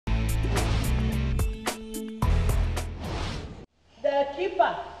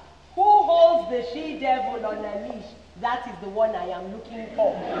Cheaper. Who holds the she-devil on a leash? That is the one I am looking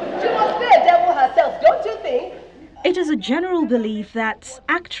for. She must be a devil herself, don't you think? It is a general belief that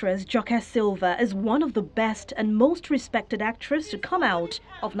actress Jide Silva is one of the best and most respected actresses to come out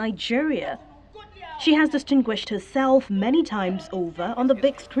of Nigeria. She has distinguished herself many times over on the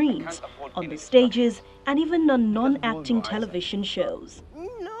big screens, on the stages, and even on non-acting television shows.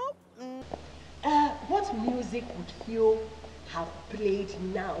 What music would you have played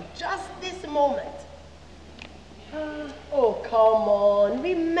now, just this moment? Oh, come on,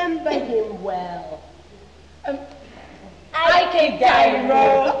 remember him well. I can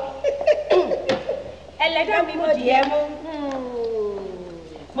gyro. Elegami modiemu.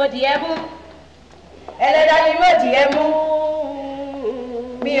 Modiemu. Elegami modiemu.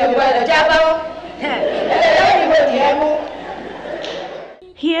 Mi ogwala jabo. Elegami modiemu.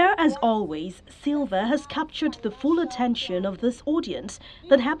 Here, as always, Silva has captured the full attention of this audience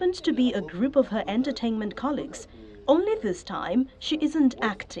that happens to be a group of her entertainment colleagues. Only this time, she isn't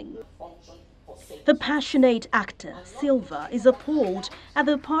acting. The passionate actor, Silva, is appalled at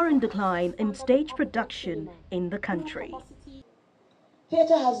the apparent decline in stage production in the country.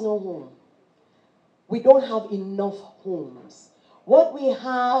 Theatre has no home. We don't have enough homes. What we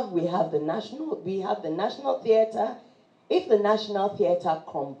have the National Theatre. If the National Theatre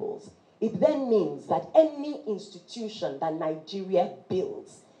crumbles, it then means that any institution that Nigeria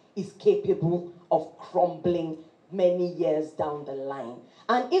builds is capable of crumbling many years down the line.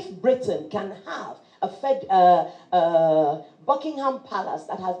 And if Britain can have a Buckingham Palace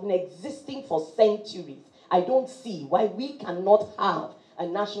that has been existing for centuries, I don't see why we cannot have a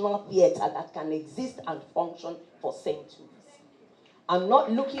national theatre that can exist and function for centuries. I'm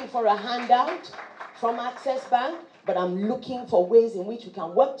not looking for a handout from Access Bank, but I'm looking for ways in which we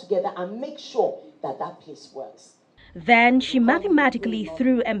can work together and make sure that that place works. Then she mathematically,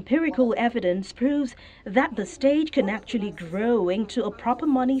 through empirical evidence, proves that the stage can actually grow into a proper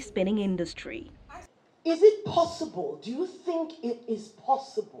money-spinning industry. Is it possible? Do you think it is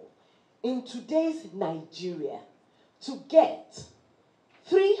possible in today's Nigeria to get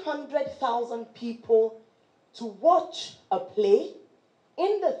 300,000 people to watch a play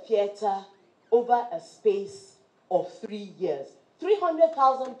in the theatre over a space of 3 years?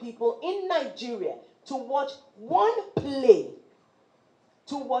 300,000 people in Nigeria to watch one play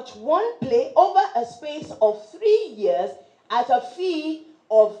over a space of 3 years at a fee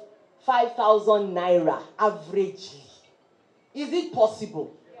of 5,000 naira averagely. Is it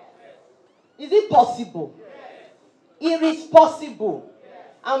possible? Is it possible? It is possible.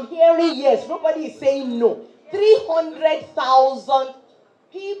 I'm hearing yes. Nobody is saying no. 300,000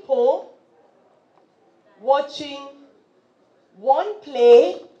 people watching one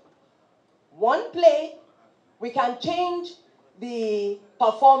play. We can change the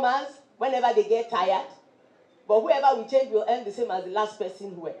performers whenever they get tired, but whoever we change will earn the same as the last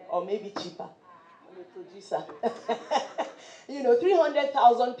person who, or maybe cheaper. I'm a producer.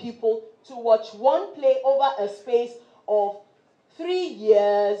 300,000 people to watch one play over a space of 3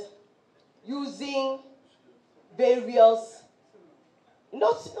 years using various,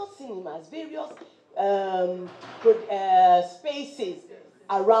 not cinemas, various spaces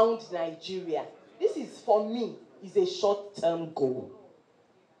around Nigeria. This is, for me, is a short-term goal.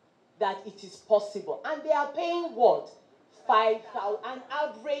 That it is possible. And they are paying what? 5,000, an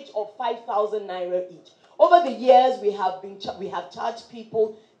average of 5,000 naira each. Over the years, we have charged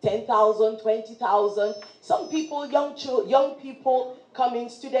people 10,000, 20,000. Some people, young people coming,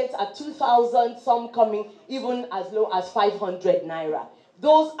 students at 2,000, some coming even as low as 500 naira.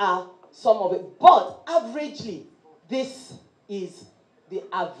 Those are some of it. But averagely, this is the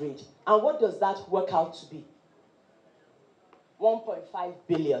average. And what does that work out to be? 1.5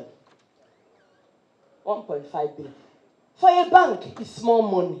 billion. 1.5 billion. For a bank, it's small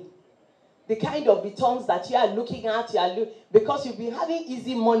money. The kind of returns that you are looking at, because you've been having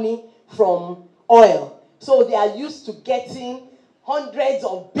easy money from oil. So they are used to getting hundreds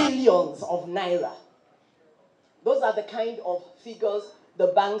of billions of naira. Those are the kind of figures the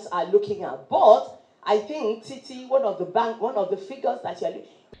banks are looking at. But I think, Titi, one of the figures that you're looking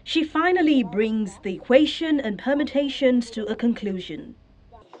at. She finally brings the equation and permutations to a conclusion.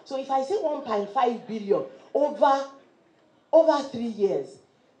 So if I say 1.5 billion over 3 years,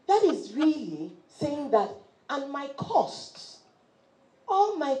 that is really saying that, and my costs,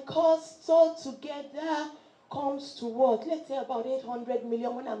 all my costs all together comes to what? Let's say about 800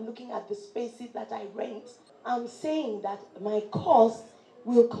 million when I'm looking at the spaces that I rent. I'm saying that my costs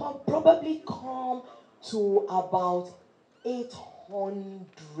will probably come to about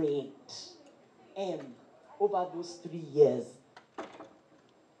 800 M over those 3 years.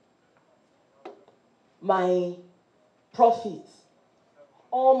 my profit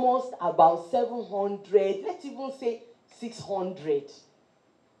almost about 700, let's even say 600.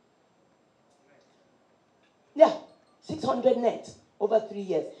 Yeah, 600 net over 3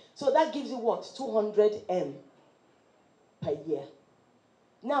 years. So that gives you what? 200 M per year.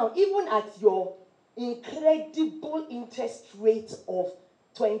 Now, even at your incredible interest rate of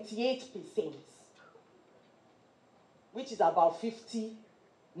 28%, which is about 50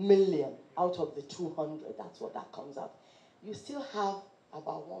 million out of the 200, that's what that comes out. You still have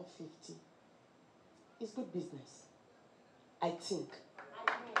about 150. It's good business, I think.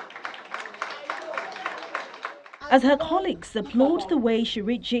 As her colleagues applaud the way she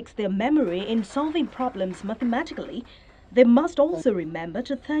rejigs their memory in solving problems mathematically, they must also remember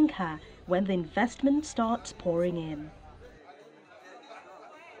to thank her when the investment starts pouring in.